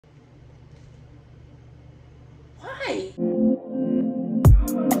Why?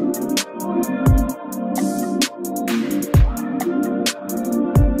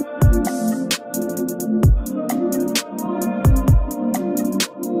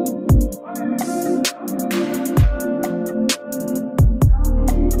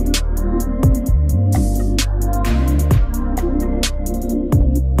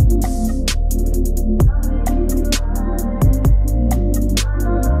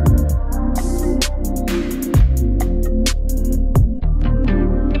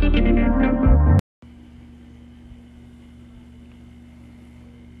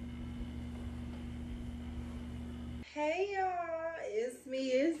 Hey y'all, it's me,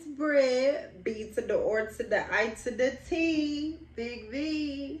 it's Britt. B to the O to the I to the T. Big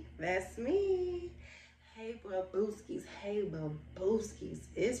V, that's me. Hey Babooskies, hey Babooskies.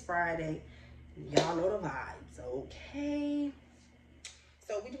 It's Friday. Y'all know the vibes, okay?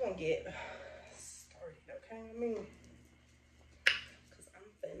 So we just gonna get started, okay? Cause I'm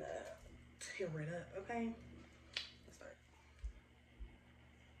finna tear it up, okay? Let's start.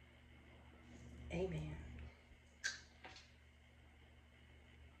 Amen.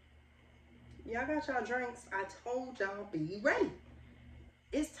 Y'all got y'all drinks. I told y'all be ready.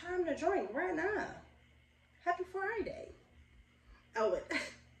 It's time to drink right now. Happy Friday. Oh,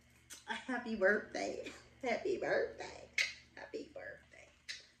 happy birthday. Happy birthday. Happy birthday.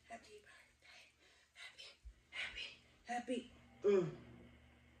 Happy birthday. Happy.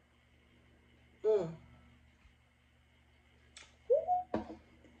 Woo.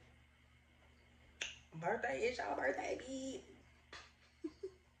 Birthday is y'all birthday, B.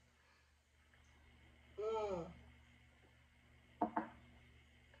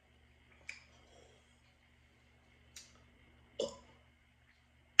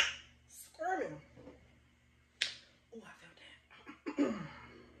 Squirming. Oh, I felt that.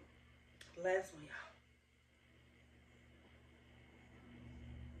 Last one, y'all.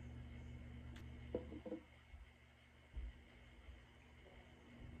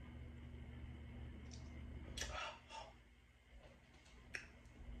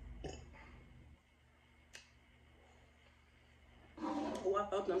 Oh, I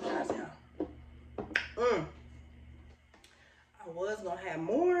felt them guys, y'all. I was gonna have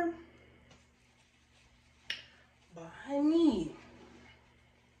more, but honey,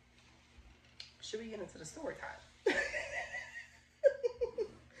 should we get into the story time?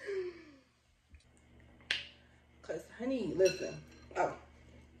 Cause honey, listen. Oh, all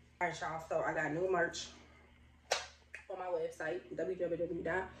right, y'all. So I got new merch on my website,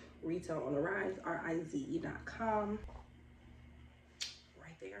 www.retailonthe.rise.com.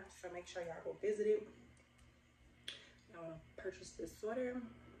 Right there. So make sure y'all go visit it. Y'all wanna purchase this sweater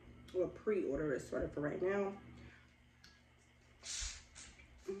or pre-order this sweater for right now.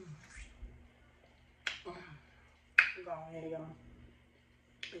 Go ahead, y'all.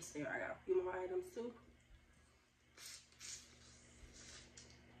 Let's see. I got a few more items too.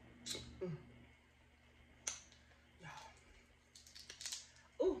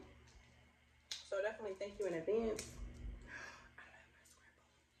 Ooh. So definitely thank you in advance.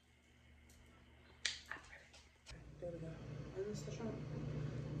 There we go. Is this the shrimp?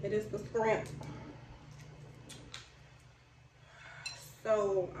 It is the shrimp.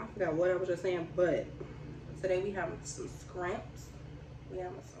 So I forgot what I was just saying, but today we have some scrimps. We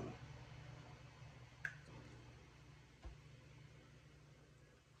have some.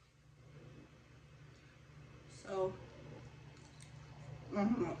 So, might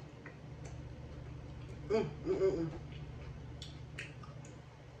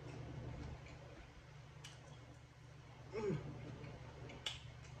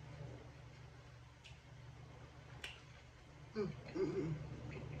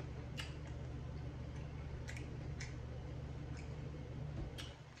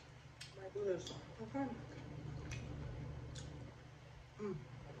do this. Okay.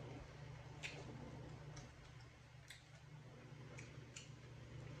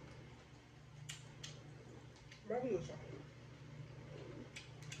 Might do this.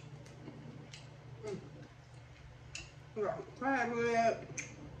 Yeah, crab leg.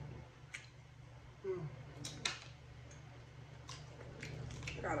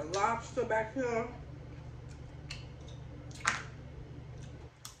 Got a lobster back here.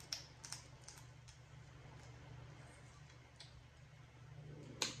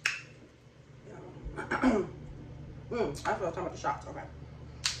 I feel talking about the shots. Okay,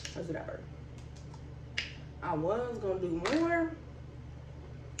 let's do that first. I was gonna do more.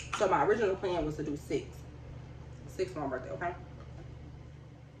 So my original plan was to do six for my birthday. Okay.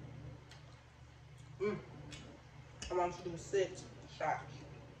 I want to do 6 shots.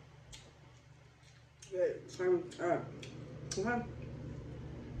 Good. Same. Okay.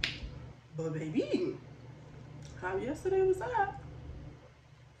 But baby, how yesterday was that?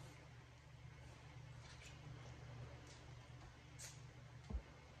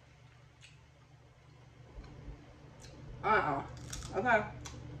 Okay.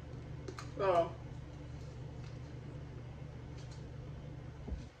 So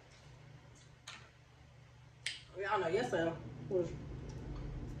y'all know yesterday was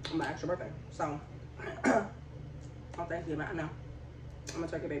my actual birthday. So on Thanksgiving, I know. I'm gonna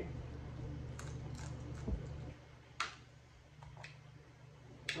take a baby.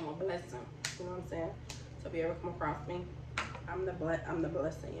 I'm a blessing. You know what I'm saying? So if you ever come across me, I'm the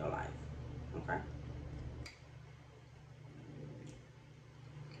blessing in your life. Okay?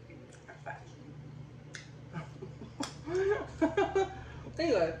 That's fact.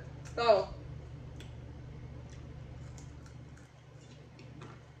 Anyway, so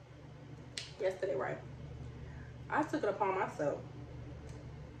yesterday, right? I took it upon myself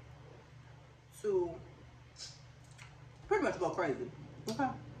to pretty much go crazy. Okay?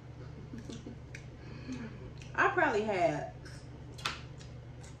 I probably had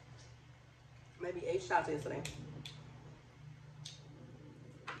maybe 8 shots yesterday.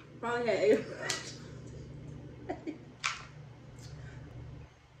 Probably had 8.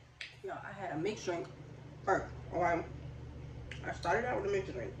 Yo, I had a mixed drink first. Alright. I started out with a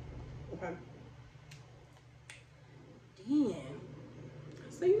mixed drink. Okay. Then,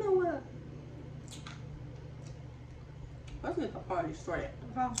 so you know what? Let's get the party started.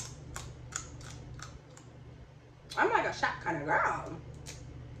 Okay. I'm like a shot kind of girl.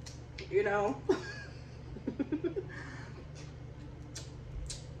 You know?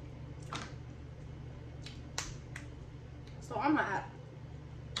 So I'm like,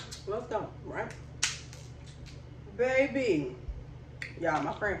 let's go, right? Baby. Y'all,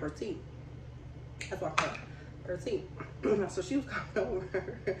 my friend Petite. That's what I call her. Petite. So she was coming over.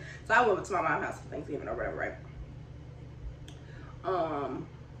 So I went to my mom's house for Thanksgiving or whatever, right?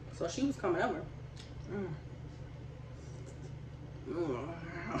 So she was coming over.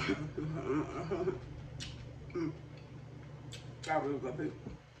 That was a big.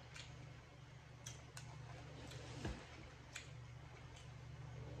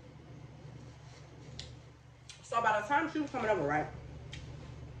 So by the time she was coming over, right?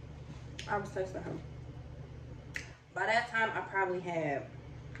 I was texting her. By that time, I probably had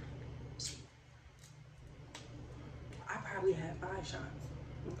 5 shots.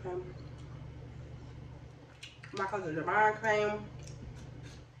 Okay. My cousin Javon came.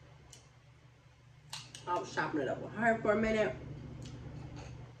 I was chopping it up with her for a minute.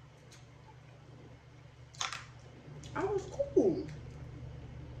 I was cool.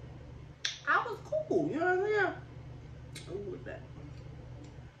 You know what I'm saying? Ooh, look at that.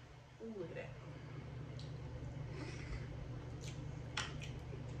 Ooh, look at that.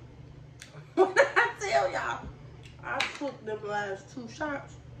 What did I tell y'all? I took the last 2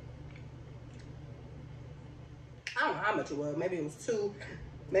 shots. I don't know how much it was. Maybe it was 2.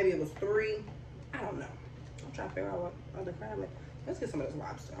 Maybe it was 3. I don't know. I'm trying to figure out what other family. Let's get some of this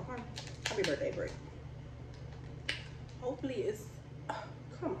lobster. Okay. Happy birthday, Brie. Hopefully it's. Oh,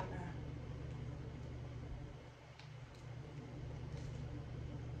 come on now.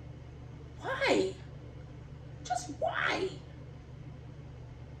 Why? Just why?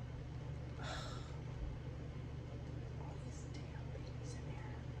 All these damn babies in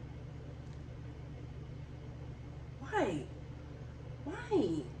there. Why?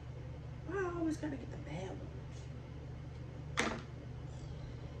 Why? Why I always gotta get the bad ones?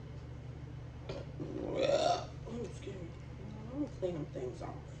 Oh, excuse me. I'm gonna clean them things off.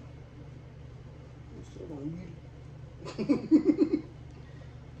 I'm still gonna eat it.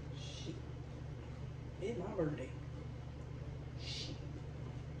 Shit. It's my birthday. Shit.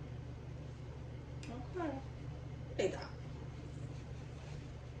 Okay. What they thought?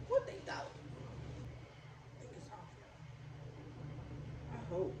 What they thought? I think it's off, y'all. I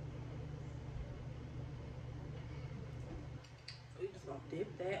hope. So we just gonna dip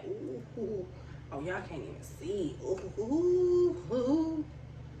that. Ooh. Oh, y'all can't even see. Ooh.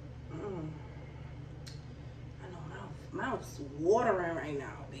 I know my mouth's watering right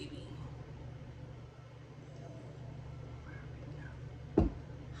now, baby. I'm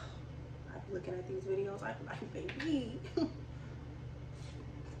looking at these videos. I'm like, baby.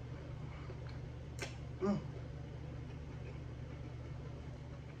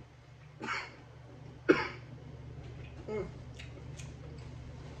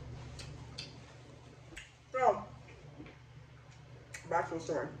 So, back to the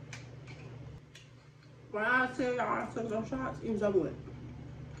story. When I tell y'all I took those shots, it was over with.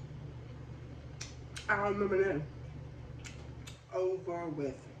 I don't remember that. Over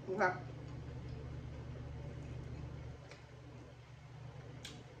with. Okay.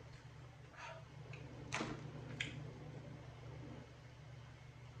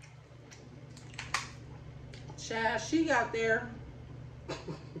 Child, she got there.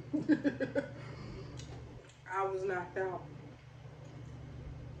 I was knocked out.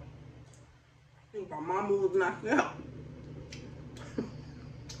 I think my mama was knocked out.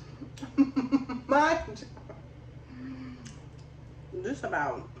 Mind you, just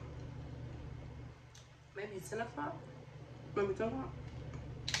about maybe 10 o'clock, maybe 10 o'clock.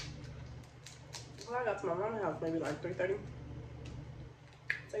 Well, I got to my mama's house maybe like 3:30.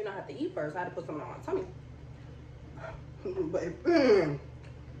 So you know I had to eat first. I had to put something on my tummy. But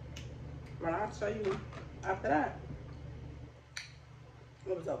when I'll tell you after that,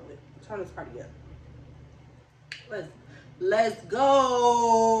 it was over with. Turn this party up. Let's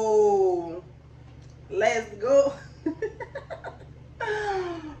go. Let's go.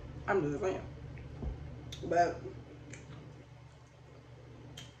 I'm just saying. But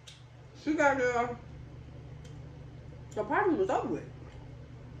she got there. The party was over with.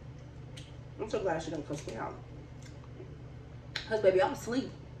 I'm so glad she didn't cuss me out. Cause baby, I'm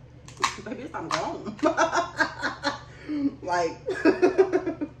asleep. Baby, it's time to go home. Like,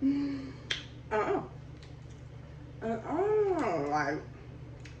 like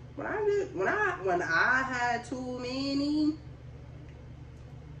when I had too many,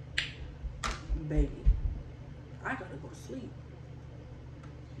 baby, I gotta go to sleep.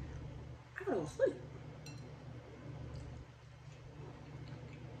 I gotta go to sleep.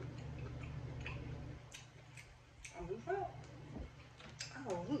 I'm just saying.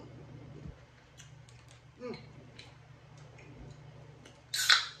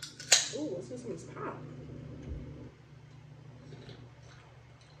 Ooh, what's this one's pop?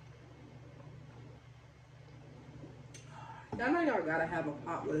 Y'all know y'all gotta have a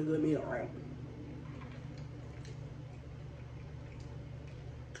pop with a good meal, right?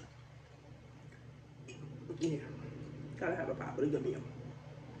 Yeah, gotta have a pop with a good meal.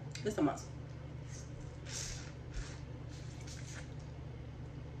 It's a must.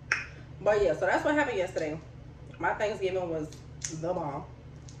 But yeah, so that's what happened yesterday. My Thanksgiving was the bomb.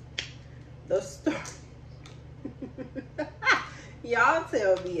 The story. Y'all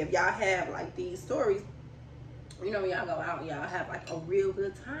tell me if y'all have like these stories. You know, when y'all go out, y'all have like a real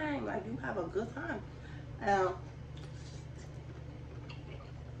good time. Like you have a good time. And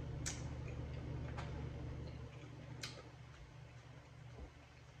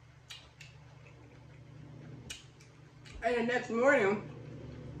the next morning,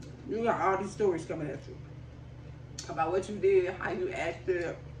 you got all these stories coming at you about what you did, how you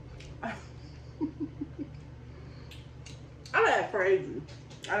acted. I didn't act crazy.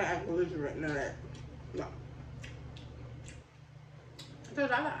 I didn't act belligerent, none of that. No. Because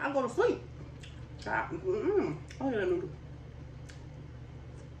I go to sleep. Oh, yeah, noodle.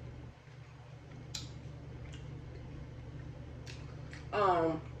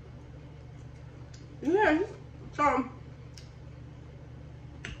 Yeah, so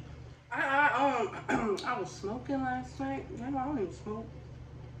I was smoking last night. Maybe I don't even smoke.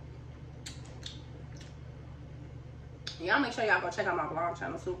 Y'all make sure y'all go check out my vlog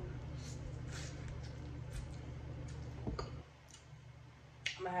channel too.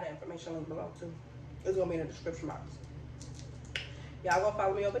 I'm gonna have the information linked below too. It's gonna be in the description box. Y'all go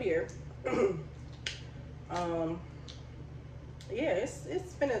follow me over there. Yeah, it's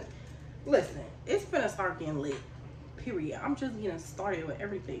finna, listen, it's finna start getting lit. Period. I'm just getting started with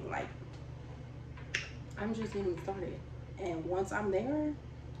everything. Like, I'm just getting started. And once I'm there,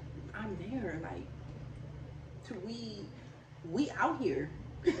 I'm there. Like, we out here.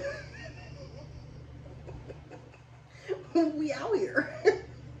 We out here.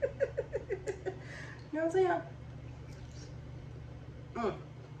 You know what I'm saying?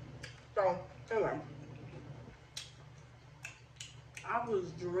 So, anyway. I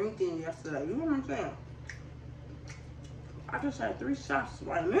was drinking yesterday. You know what I'm saying? I just had 3 shots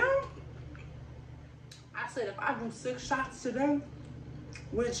right now. I said if I do 6 shots today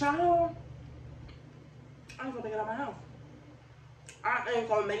with y'all, I ain't gonna make it out of my house. I ain't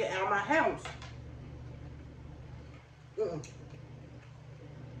gonna make it out of my house.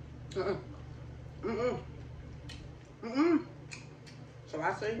 So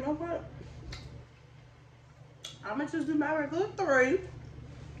I said, you know what? I'm gonna just do my regular 3.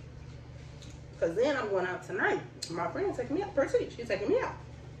 Cause then I'm going out tonight. My friend taking me out for tea. She's taking me out.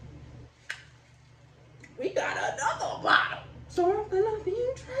 We got another bottle. So I'm gonna be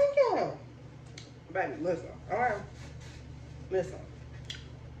drinking. Baby, listen. All right. Listen.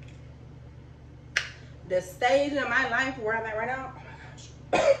 the stage in my life where I'm at right now. Oh my gosh.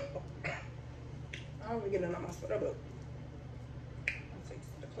 I don't even get it on my sweater, but I'll fix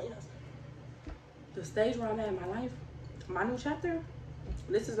the cleaners. The stage where I'm at in my life, my new chapter,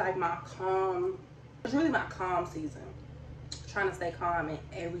 this is like my calm, it's really my calm season. Trying to stay calm in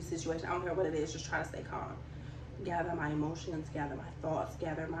every situation. I don't care what it is, just trying to stay calm. Gather my emotions, gather my thoughts,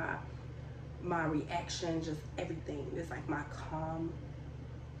 gather my reaction, just everything. It's like my calm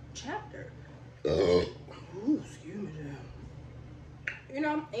chapter. Ooh, excuse me, you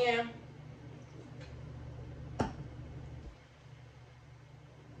know, and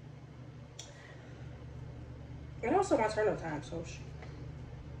also my turn up time, so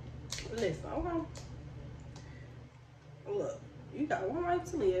listen, okay. Look, you got one life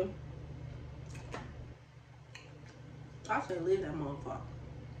to live. I say live that motherfucker.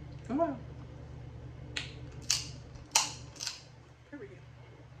 Come on. Period.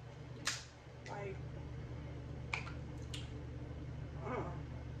 Like,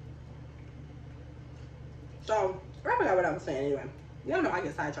 so, I forgot what I was saying anyway. Y'all know I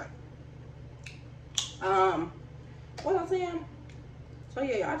get sidetracked. What was I saying? So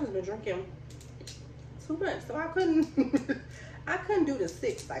yeah, I just been drinking too much, so I couldn't I couldn't do the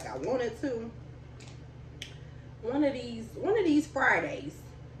 6 like I wanted to. One of these Fridays,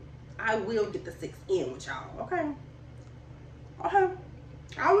 I will get the 6 in with y'all. Okay,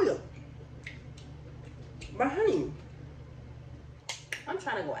 I will. But honey, I'm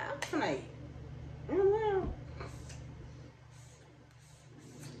trying to go out tonight. I'm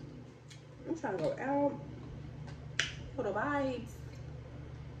trying to go out for the vibes.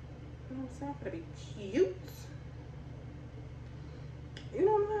 You know what I'm saying? For to be cute. You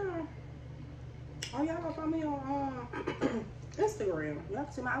know what I'm saying? Oh, y'all gonna follow me on Instagram. Y'all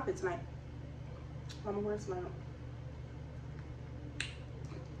can see my outfit tonight. I'm gonna wear tonight.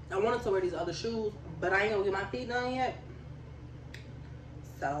 I wanted to wear these other shoes, but I ain't gonna get my feet done yet.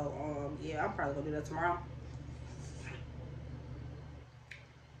 So, yeah, I'm probably gonna do that tomorrow.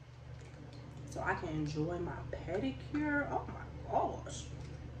 So I can enjoy my pedicure. Oh my gosh.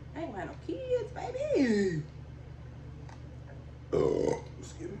 I ain't gonna have no kids, baby.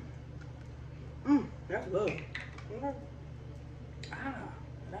 Excuse me. That's good. Okay.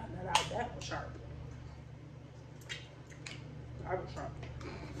 That was sharp. That was sharp.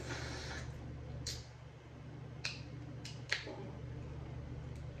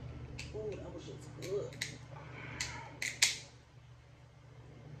 Oh, that was just good.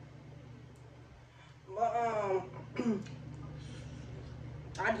 But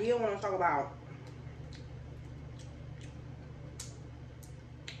I did want to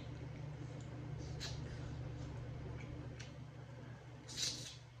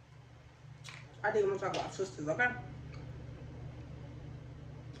talk about sisters, okay?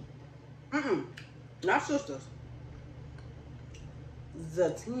 Not sisters.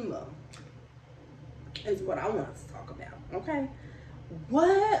 Zatima is what I want to talk about, okay?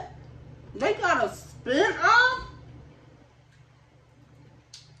 What? They got a spin-off?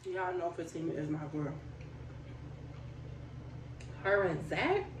 Y'all know Fatima is my girl. Her and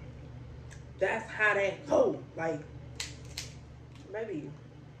Zach, that's how they go. Like, baby.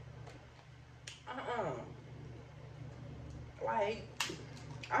 Like,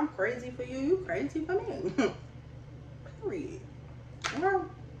 I'm crazy for you, you crazy for me. Period. You know?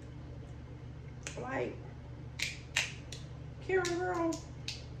 Like, Karen, girl,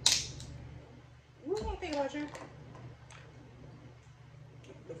 what do I think about you?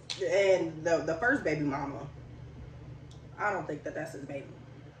 And the first baby mama, I don't think that that's his baby.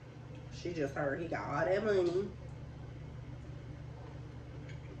 She just heard he got all that money.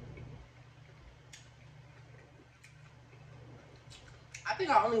 I think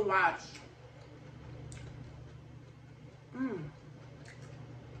I only watched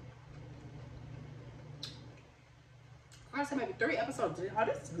I say maybe 3 episodes. Oh,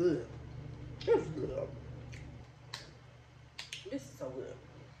 this is good. This is good. This is so good.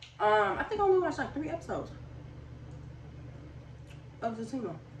 I think I only watched like 3 episodes of the team.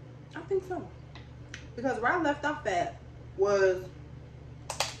 I think so. Because where I left off at was,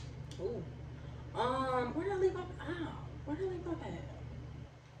 where did I leave off? Where did I leave off at?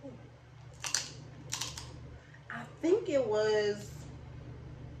 I think it was,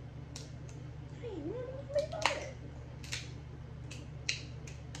 where did I leave off at?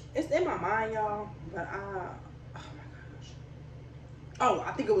 It's in my mind, y'all, but oh my gosh. Oh,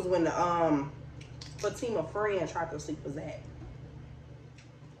 I think it was when the Fatima friend tried to sleep with Zach.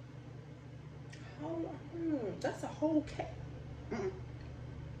 That's a whole cat.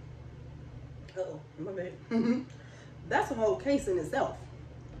 Uh-oh, my bad. That's a whole case in itself.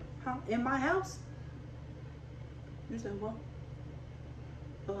 Huh? In my house? You said what?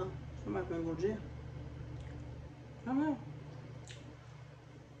 Somebody gonna go to jail. I don't know.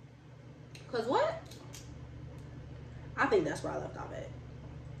 Cause what? I think that's where I left off at.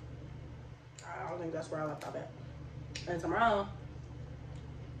 I don't think that's where I left off at. And tomorrow,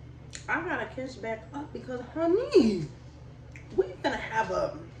 I gotta catch back up because, honey, we finna have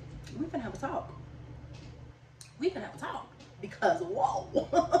a talk. We finna have a talk because whoa.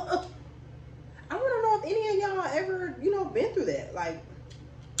 I want to know if any of y'all ever, you know, been through that. Like,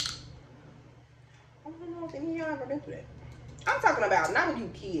 I want to know if any of y'all ever been through that. I'm talking about not with you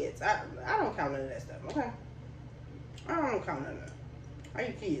kids. I don't count none of that stuff. Okay, I don't count none of that. Are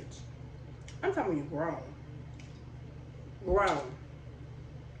you kids? I'm talking you grown. Grown.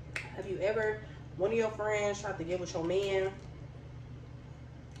 Have you ever, one of your friends tried to get with your man?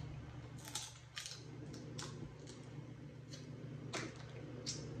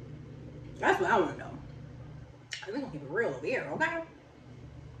 That's what I want to know. We're going to keep it real over here, okay?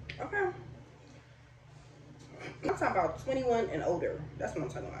 Okay. I'm talking about 21 and older. That's what I'm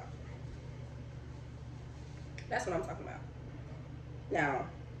talking about. That's what I'm talking about. Now,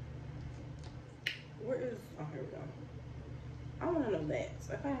 where is, oh, here we go. I want to know that,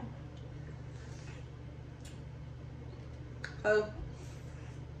 okay?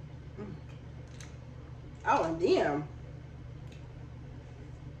 Oh, and damn.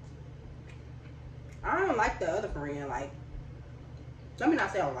 I don't like the other friend. Like, let me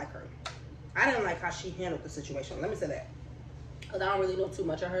not say I don't like her. I didn't like how she handled the situation. Let me say that. Because I don't really know too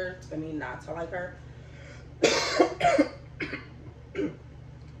much of her for me not to like her.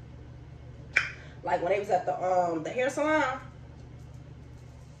 Like when they was at the hair salon.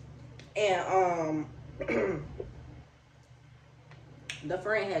 And the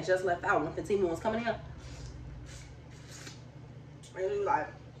friend had just left out when Fatima was coming in. And he was like,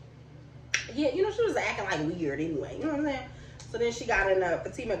 yeah, you know, she was acting like weird anyway. You know what I'm saying? So then she got in the,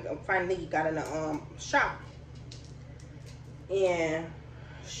 Fatima finally got in the shop. And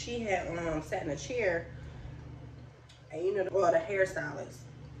she had sat in a chair. And you know, the hairstylist.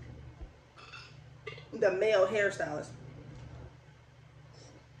 The male hairstylist.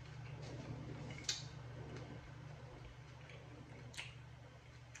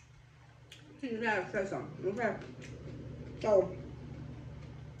 You gotta say something, okay? So,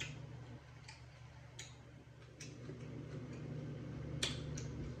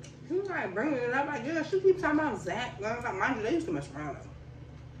 she was like bringing it up. Like, yeah, she keeps talking about Zach. I was like, mind you, they used to mess around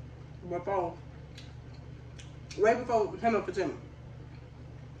before, way before him and Fatima.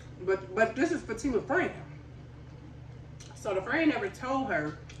 But this is Fatima's friend. So the friend never told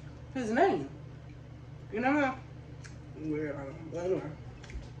her his name. You know what? Weird. But anyway.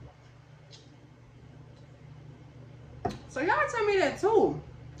 So y'all tell me that too.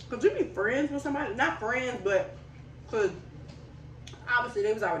 Could you be friends with somebody? Not friends, but because obviously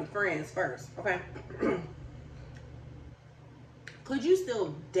they was already friends first, okay? Could you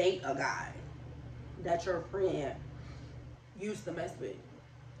still date a guy that your friend used to mess with?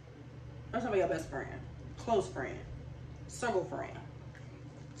 Or somebody your best friend, close friend, circle friend?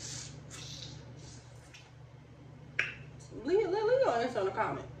 Leave your answer in the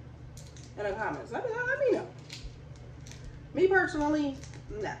comment. In the comments. Let me know. Me personally,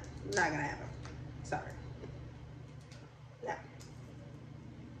 no, not gonna happen. Sorry. No.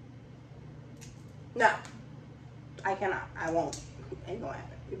 No. I cannot. I won't. Ain't gonna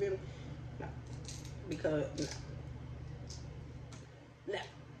happen. You feel me? No. Because, no.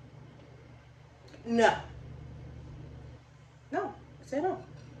 No. No. I said no.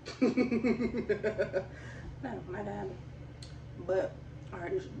 No, not gonna happen. But,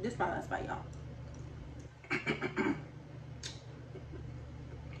 alright, this is my last fight, y'all.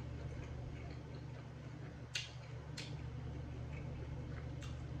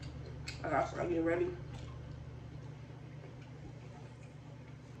 I gotta get ready.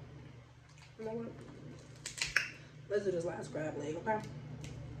 You know what? Let's do this last crab leg, okay?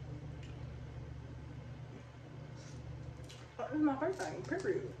 Oh, this is my first time,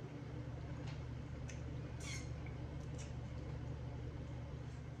 period.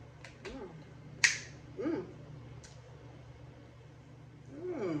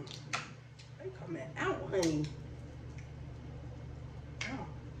 They coming out, honey. Oh.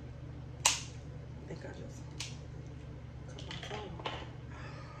 I think I just cut my tongue.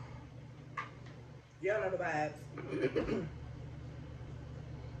 Y'all know the vibes.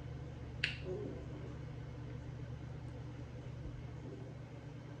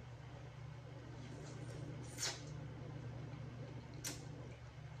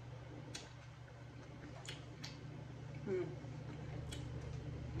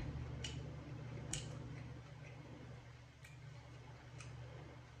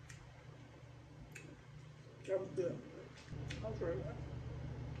 That was good. That was really good.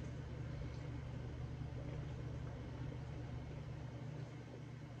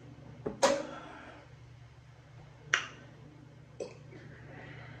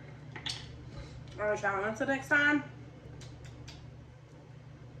 All right, y'all. Until next time.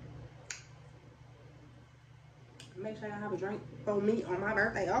 Make sure y'all have a drink for me on my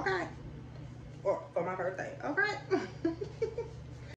birthday, okay? Or for my birthday, okay?